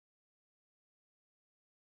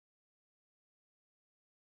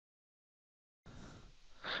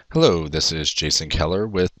Hello, this is Jason Keller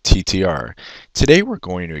with TTR. Today we're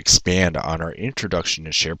going to expand on our Introduction to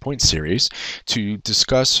SharePoint series to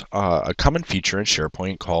discuss a common feature in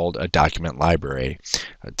SharePoint called a document library.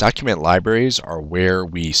 Document libraries are where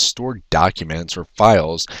we store documents or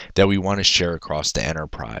files that we want to share across the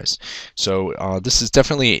enterprise. So this is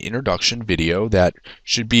definitely an introduction video that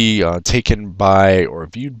should be taken by or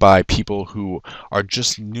viewed by people who are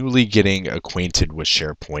just newly getting acquainted with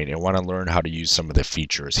SharePoint and want to learn how to use some of the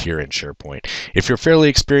features here in SharePoint. If you're fairly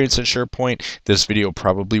experienced in SharePoint, this video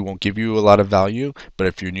probably won't give you a lot of value, but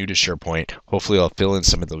if you're new to SharePoint, hopefully I'll fill in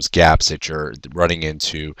some of those gaps that you're running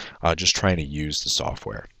into just trying to use the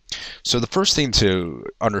software. So the first thing to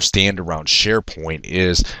understand around SharePoint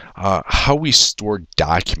is how we store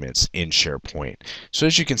documents in SharePoint. So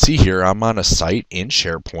as you can see here, I'm on a site in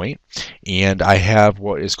SharePoint and I have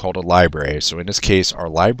what is called a library. So in this case, our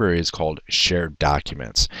library is called Shared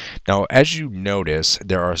Documents. Now, as you notice,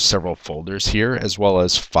 there are several folders here as well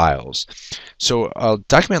as files. So a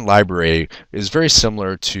document library is very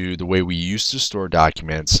similar to the way we used to store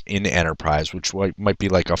documents in the enterprise, which might be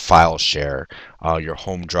like a file share, your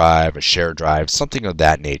home drive, a share drive, something of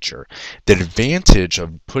that nature. The advantage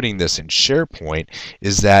of putting this in SharePoint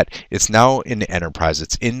is that it's now in the enterprise,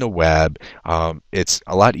 it's in the web, it's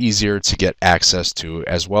a lot easier to get access to,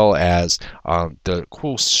 as well as the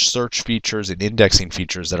cool search features and indexing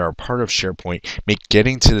features that are part of SharePoint make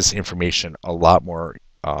getting to this information a lot more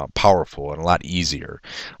powerful and a lot easier.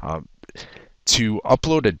 To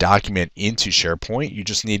upload a document into SharePoint, you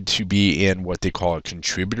just need to be in what they call a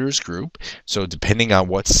contributors group. So depending on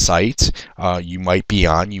what site you might be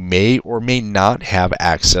on, you may or may not have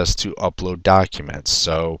access to upload documents.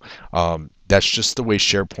 So that's just the way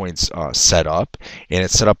SharePoint's set up, and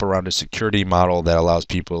it's set up around a security model that allows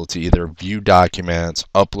people to either view documents,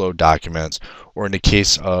 upload documents, or in the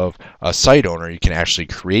case of a site owner, you can actually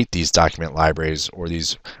create these document libraries or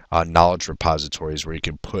these knowledge repositories where you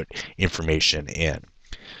can put information in.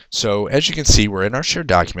 So as you can see, we're in our shared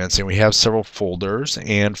documents and we have several folders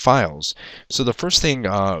and files. So the first thing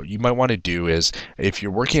you might want to do is, if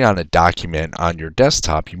you're working on a document on your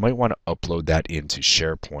desktop, you might want to upload that into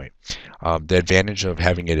SharePoint. The advantage of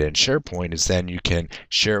having it in SharePoint is then you can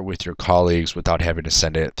share it with your colleagues without having to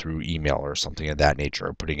send it through email or something of that nature,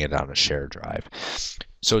 or putting it on a shared drive.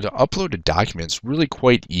 So to upload a document is really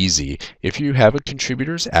quite easy. If you have a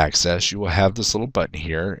contributor's access, you will have this little button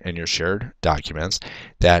here in your shared documents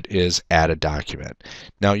that is add a document.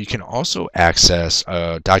 Now you can also access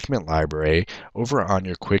a document library over on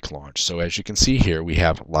your quick launch. So as you can see here, we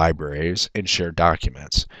have libraries and shared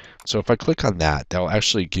documents. So if I click on that, that'll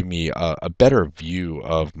actually give me a better view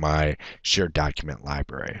of my shared document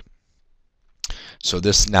library. So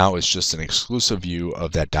this now is just an exclusive view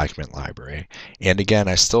of that document library. And again,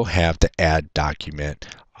 I still have the add document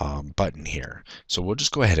button here. So we'll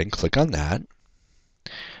just go ahead and click on that.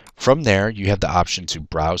 From there, you have the option to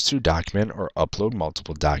browse through document or upload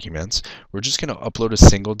multiple documents. We're just going to upload a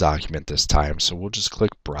single document this time, so we'll just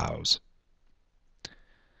click browse.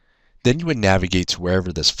 Then you would navigate to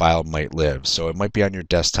wherever this file might live. So it might be on your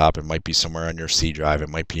desktop, it might be somewhere on your C drive, it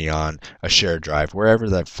might be on a shared drive, wherever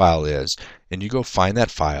that file is. And you go find that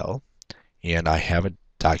file. And I have a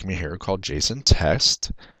document here called JSON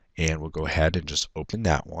test. And we'll go ahead and just open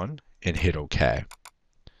that one and hit OK.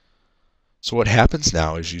 So what happens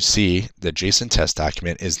now is you see the JSON test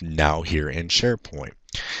document is now here in SharePoint.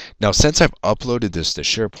 Now, since I've uploaded this to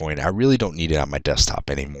SharePoint, I really don't need it on my desktop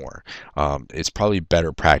anymore. It's probably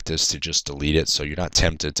better practice to just delete it so you're not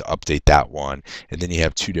tempted to update that one, and then you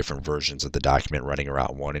have two different versions of the document running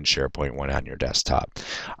around, one in SharePoint, one on your desktop.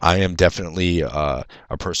 I am definitely a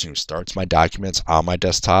person who starts my documents on my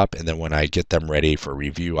desktop, and then when I get them ready for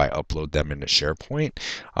review, I upload them into SharePoint.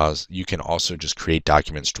 You can also just create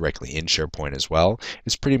documents directly in SharePoint as well.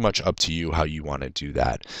 It's pretty much up to you how you want to do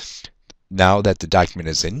that. Now that the document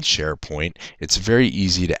is in SharePoint, it's very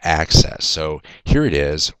easy to access. So here it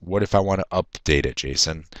is. What if I want to update it,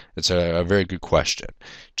 Jason? It's a very good question.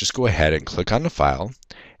 Just go ahead and click on the file.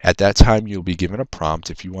 At that time, you'll be given a prompt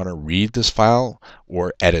if you want to read this file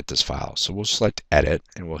or edit this file. So we'll select edit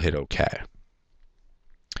and we'll hit OK.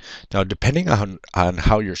 Now, depending on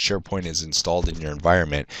how your SharePoint is installed in your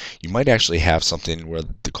environment, you might actually have something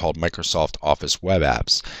called Microsoft Office Web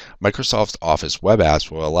Apps. Microsoft Office Web Apps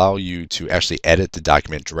will allow you to actually edit the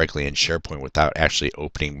document directly in SharePoint without actually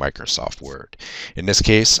opening Microsoft Word. In this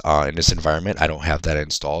case, in this environment, I don't have that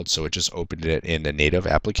installed, so it just opened it in the native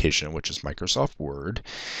application, which is Microsoft Word.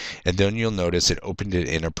 And then you'll notice it opened it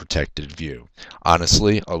in a protected view.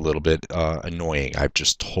 Honestly, a little bit annoying. I've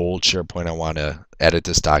just told SharePoint I want to edit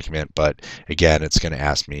this document, but again, it's going to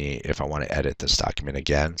ask me if I want to edit this document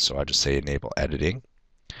again. So I'll just say enable editing,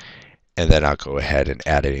 and then I'll go ahead and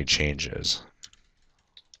add any changes.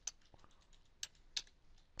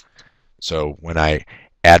 So when I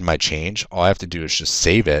add my change, all I have to do is just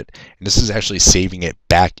save it. And this is actually saving it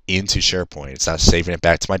back into SharePoint. It's not saving it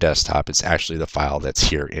back to my desktop. It's actually the file that's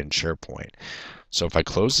here in SharePoint. So if I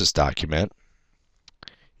close this document,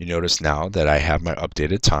 you notice now that I have my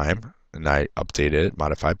updated time, and I updated it,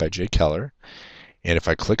 modified by J. Keller. And if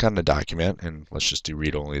I click on the document, and let's just do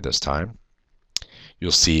read only this time,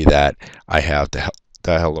 you'll see that I have the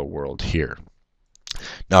hello world here.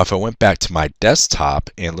 Now, if I went back to my desktop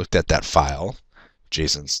and looked at that file,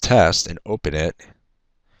 Jason's test, and open it,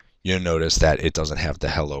 you'll notice that it doesn't have the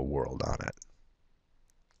hello world on it.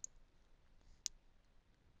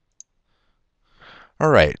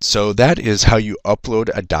 Alright, so that is how you upload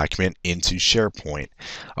a document into SharePoint.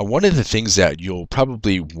 One of the things that you'll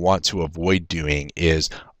probably want to avoid doing is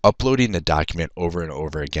uploading the document over and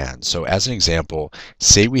over again. So as an example,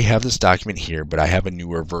 say we have this document here, but I have a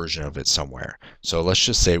newer version of it somewhere. So let's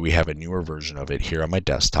just say we have a newer version of it here on my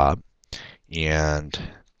desktop, and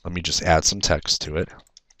let me just add some text to it.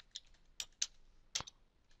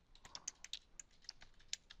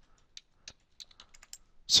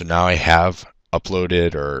 So now I have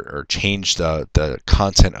uploaded or changed the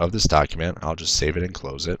content of this document. I'll just save it and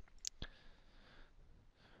close it.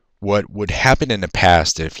 What would happen in the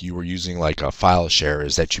past if you were using like a file share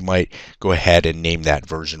is that you might go ahead and name that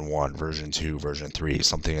version 1, version 2, version 3,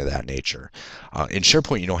 something of that nature. In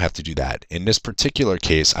SharePoint, you don't have to do that. In this particular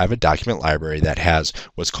case, I have a document library that has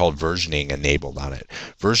what's called versioning enabled on it.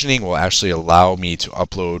 Versioning will actually allow me to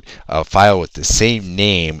upload a file with the same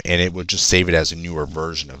name, and it would just save it as a newer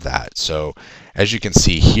version of that. So as you can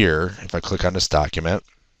see here, if I click on this document,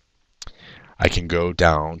 I can go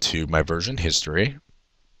down to my version history.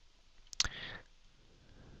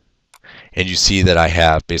 And you see that I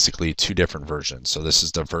have basically two different versions. So this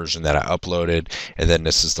is the version that I uploaded, and then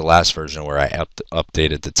this is the last version where I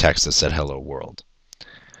updated the text that said hello world.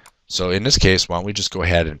 So in this case, why don't we just go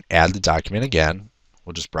ahead and add the document again.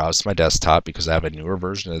 We'll just browse to my desktop because I have a newer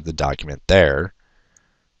version of the document there.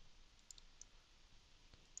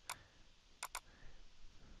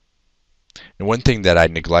 And one thing that I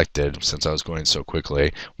neglected since I was going so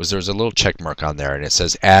quickly was there's a little check mark on there, and it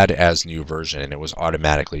says add as new version, and it was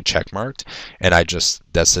automatically check marked, and that's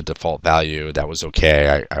the default value. That was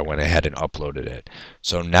okay. I went ahead and uploaded it.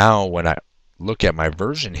 So now when I look at my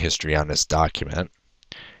version history on this document,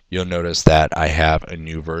 you'll notice that I have a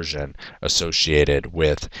new version associated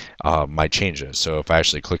with my changes. So if I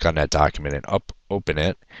actually click on that document and open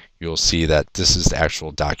it, you'll see that this is the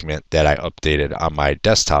actual document that I updated on my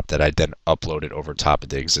desktop that I then uploaded over top of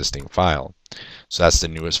the existing file. So that's the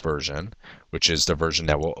newest version, which is the version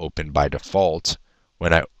that will open by default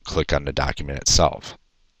when I click on the document itself.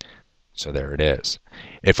 So there it is.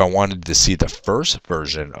 If I wanted to see the first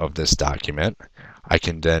version of this document, I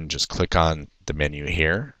can then just click on the menu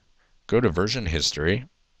here, go to version history,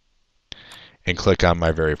 and click on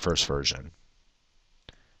my very first version.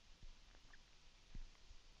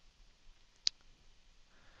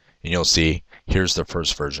 And you'll see here's the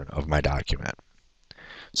first version of my document.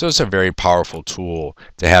 So it's a very powerful tool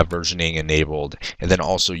to have versioning enabled, and then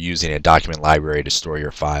also using a document library to store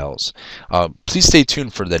your files. Please stay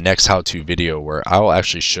tuned for the next how-to video where I will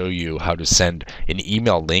actually show you how to send an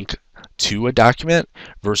email link to a document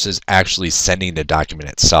versus actually sending the document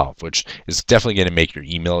itself, which is definitely going to make your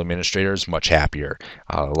email administrators much happier.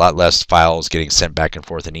 A lot less files getting sent back and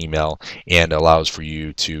forth in email, and allows for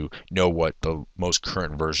you to know what the most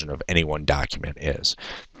current version of any one document is.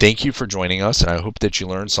 Thank you for joining us, and I hope that you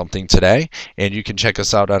learned something today, and you can check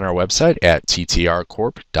us out on our website at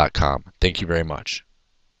ttrcorp.com. Thank you very much.